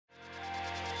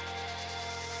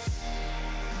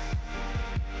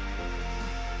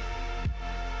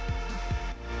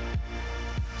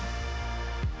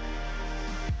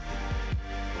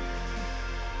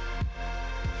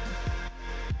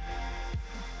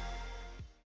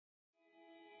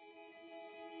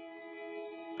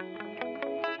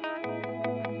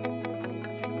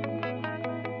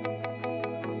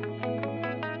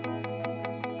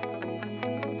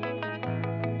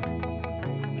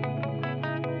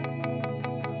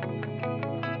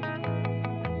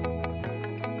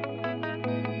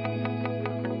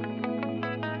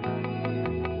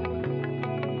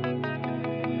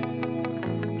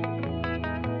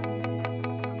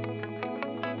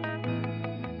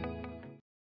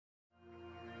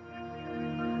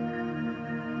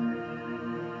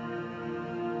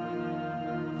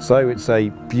So it's a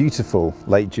beautiful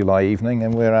late July evening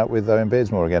and we're out with Owen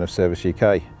Beardsmore again of Service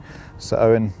UK. So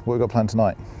Owen, what have we got planned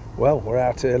tonight? Well, we're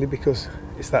out early because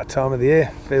it's that time of the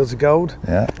year. Fields are gold,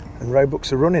 Yeah. and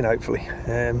roebucks are running hopefully.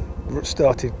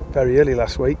 Started very early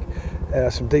last week,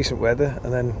 some decent weather,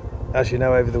 and then as you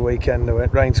know over the weekend the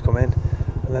rain's come in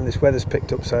and then this weather's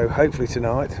picked up, so hopefully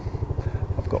tonight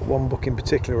I've got one buck in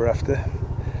particular we're after,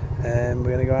 and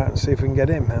we're going to go out and see if we can get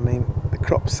him. I mean, the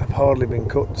crops have hardly been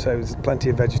cut, so there's plenty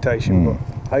of vegetation,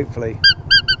 but hopefully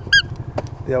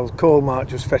the old call might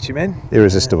just fetch him in.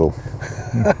 Irresistible.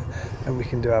 And we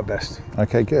can do our best.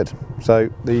 Okay, good. So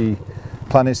the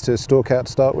plan is to stalk out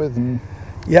to start with?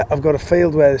 Yeah, I've got a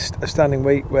field where there's a standing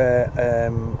week where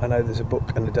I know there's a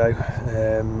buck and a doe,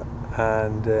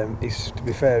 and it's, to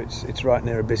be fair, it's right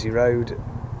near a busy road.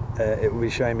 It would be a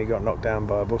shame he got knocked down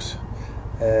by a bus.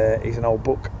 He's an old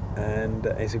buck and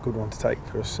he's a good one to take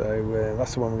for us, so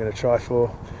that's the one we're going to try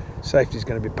for. Safety is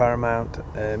going to be paramount,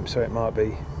 so it might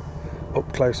be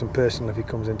up close and personal if he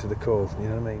comes into the call, you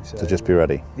know what I mean? So just be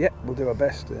ready. Yeah, we'll do our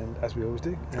best, and as we always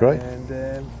do. Great.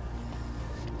 And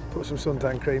put some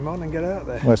suntan cream on and get out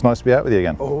there. Well, it's nice to be out with you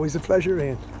again. Always a pleasure,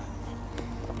 Ian.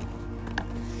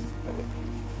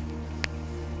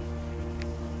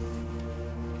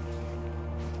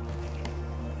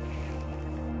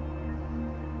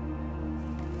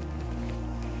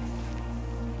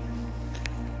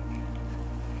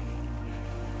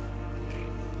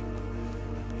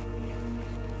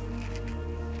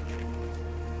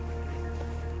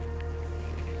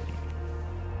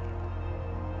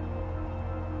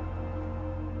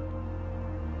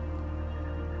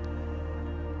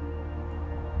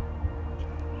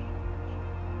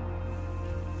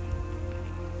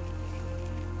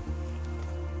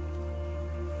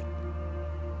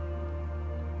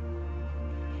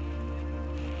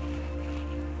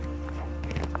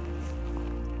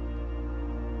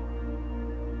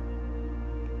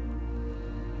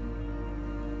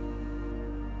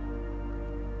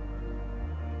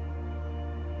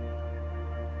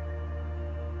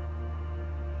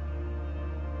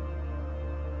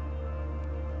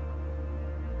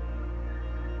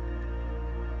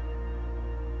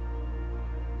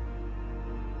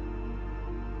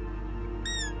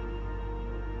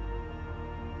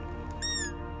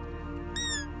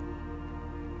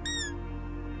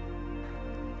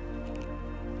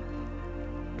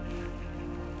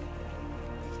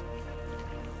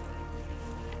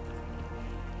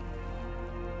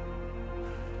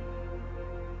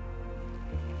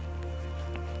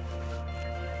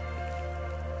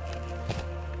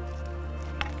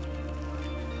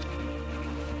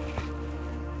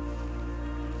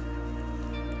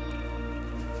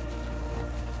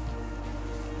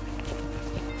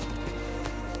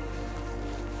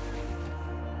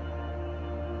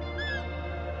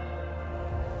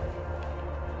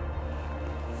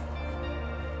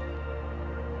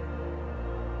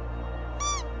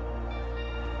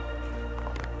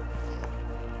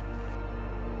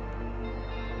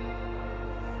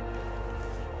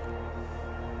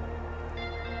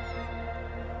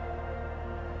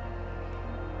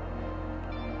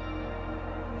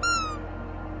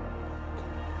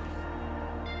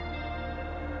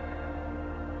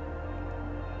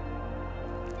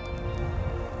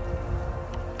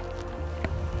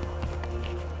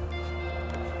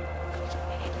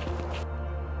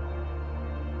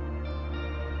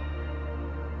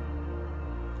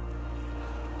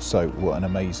 So what an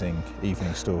amazing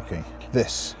evening stalking.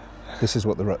 This is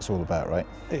what the rut's all about, right?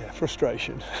 Yeah,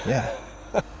 frustration. Yeah.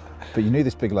 But you knew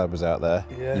this big lad was out there.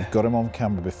 Yeah. You've got him on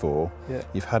camera before. Yeah.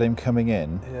 You've had him coming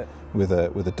in with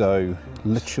a doe,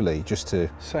 literally just to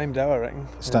Same doe, I reckon.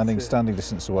 standing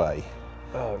distance away.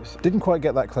 Oh, Didn't quite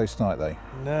get that close tonight though.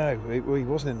 No, he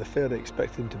wasn't in the field I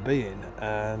expected him to be in,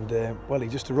 and well, he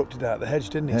just erupted out the hedge,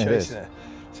 didn't he, Yeah, chasing her?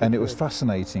 And it was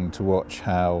fascinating to watch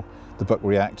how the buck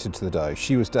reacted to the doe.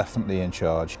 She was definitely in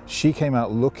charge. She came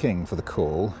out looking for the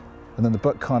call, and then the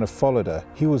buck kind of followed her.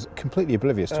 He was completely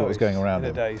oblivious to what was going around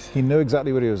him. He knew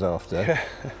exactly what he was after,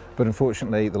 but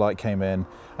unfortunately the light came in,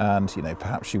 and you know,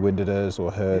 perhaps she winded us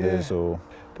or heard us, or.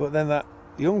 But then that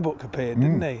young buck appeared,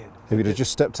 didn't he? If he'd have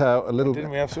just stepped out a little.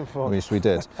 Didn't we have some fun? Yes, we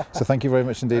did. So thank you very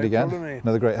much indeed again. Problem, Ian.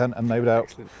 Another great hunt, and no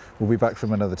doubt we'll be back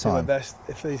from another Do our time. best.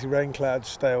 If these rain clouds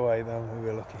stay away, then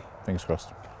we'll be lucky. Fingers crossed.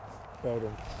 Well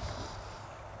done.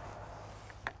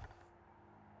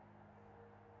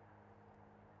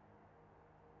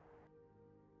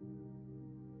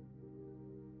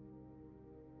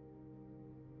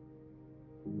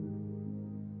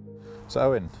 So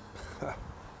Owen,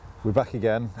 We're back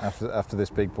again after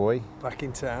this big boy. Back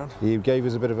in town. He gave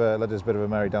us led us a bit of a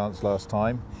merry dance last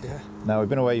time. Yeah. Now we've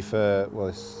been away for, well,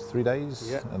 it's 3 days,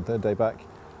 yeah, and third day back.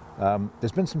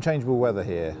 There's been some changeable weather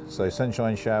here, so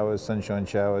sunshine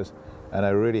showers, and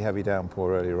a really heavy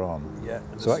downpour earlier on. Yeah.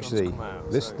 So actually,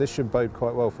 this should bode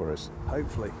quite well for us.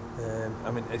 Hopefully. I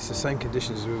mean, it's the same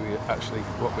conditions as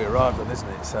what we arrived on, isn't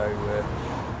it? So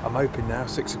I'm hoping now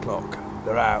 6 o'clock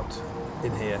they're out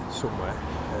in here somewhere.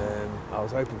 I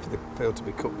was hoping for the field to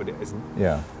be cut, but it isn't.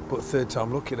 Yeah. But third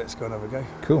time lucky, let's go and have a go.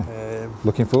 Cool.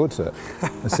 Looking forward to it.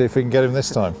 Let's see if we can get him this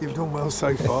time. You've done well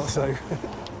so far, so.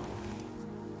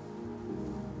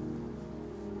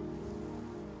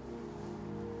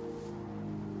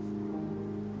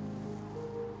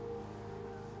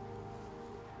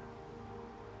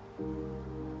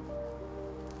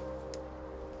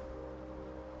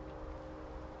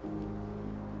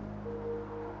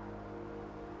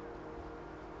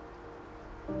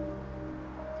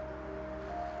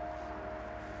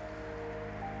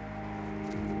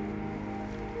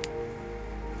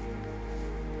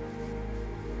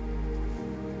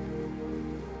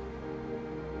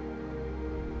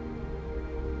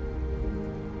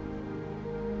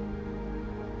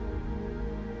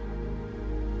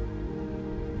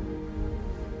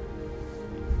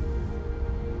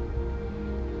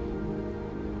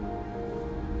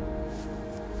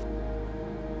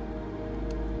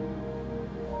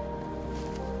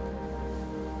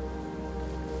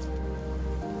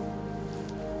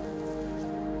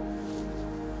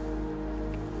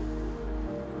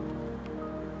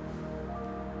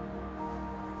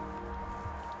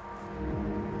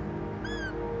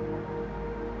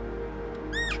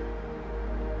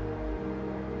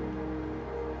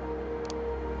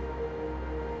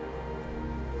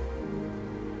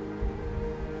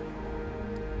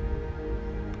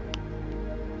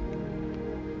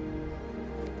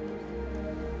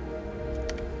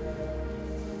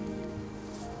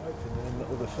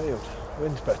 The field.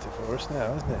 Wind's better for us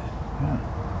now, isn't it? Yeah.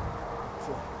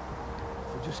 So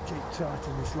if we just keep tight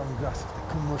in this long grass, if they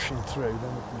come rushing through,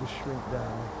 then we can just shrink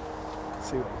down and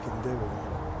see what we can do with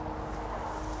them.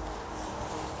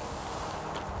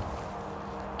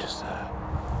 Just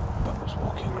Buck was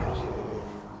walking across.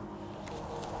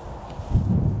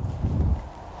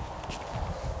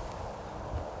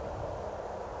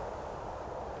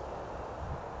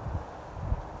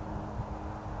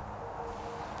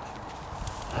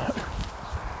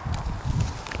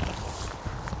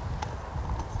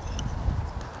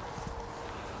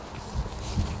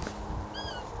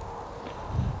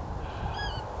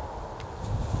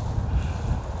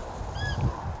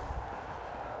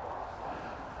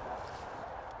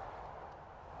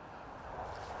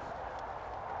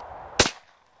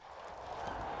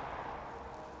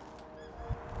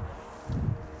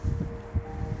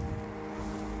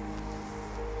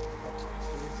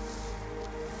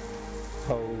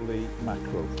 Holy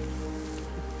mackerel.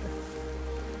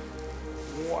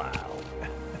 Wow.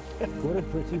 What a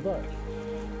pretty buck.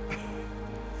 Look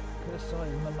at the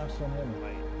size and the mass on him.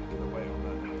 Get away on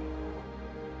that.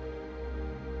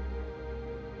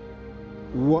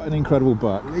 What an incredible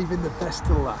buck. Leaving the best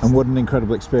to last. And what an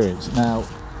incredible experience. Now,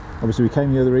 obviously we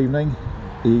came the other evening,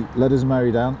 he led us a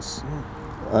merry dance,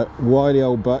 wily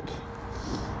old buck,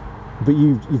 but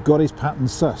you've got his pattern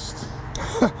sussed.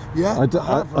 Yeah, I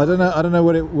don't know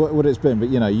what it's been, but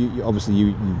you know, you obviously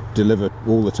you deliver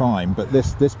all the time, but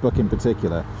this buck in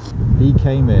particular, he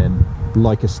came in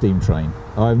like a steam train.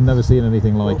 I've never seen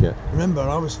anything like it. Remember,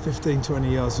 I was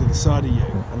 15-20 yards to the side of you,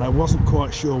 and I wasn't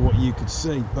quite sure what you could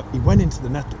see, but he went into the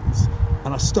nettles,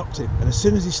 and I stopped him, and as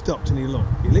soon as he stopped and he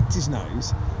looked, he licked his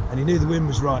nose, and he knew the wind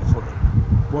was right for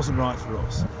him, it wasn't right for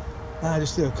us. And I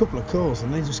just did a couple of calls,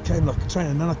 and they just came like a train,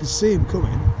 and then I could see him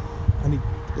coming, and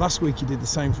last week he did the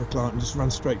same for a client and just ran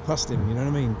straight past him, you know what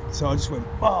I mean? So I just went,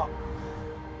 oh!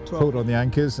 Pulled on the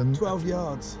anchors and 12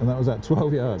 yards. And that was at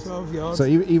 12 yards. 12 yards. So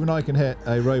even I can hit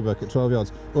a roebuck at 12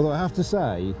 yards. Although I have to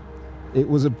say, it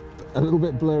was a little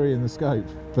bit blurry in the scope,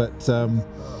 but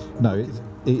no,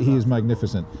 he is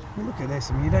magnificent. Well, look at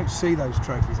this. I mean, you don't see those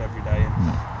trophies every day,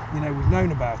 and you know, we've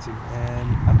known about him,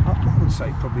 and I would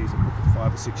say probably he's a buck of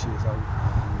 5 or 6 years old.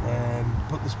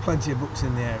 But there's plenty of bucks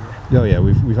in the area. Oh yeah,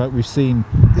 we've seen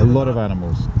a lot of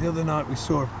animals. The other night we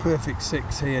saw a perfect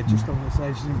 6 here just on this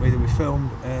edge, didn't we, that we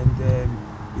filmed, and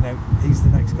you know, he's the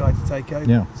next guy to take over.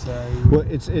 Yeah. So well,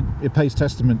 it pays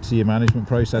testament to your management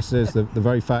processes, the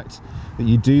very fact that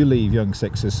you do leave young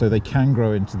 6s so they can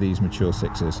grow into these mature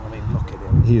 6s. I mean, look at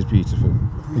him. He is beautiful.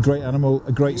 A great animal,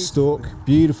 a great stalk,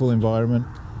 beautiful environment,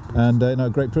 and no, a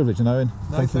great privilege. And Owen,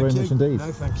 thank you very much indeed.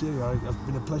 No, thank you. It's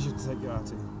been a pleasure to take you out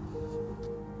here.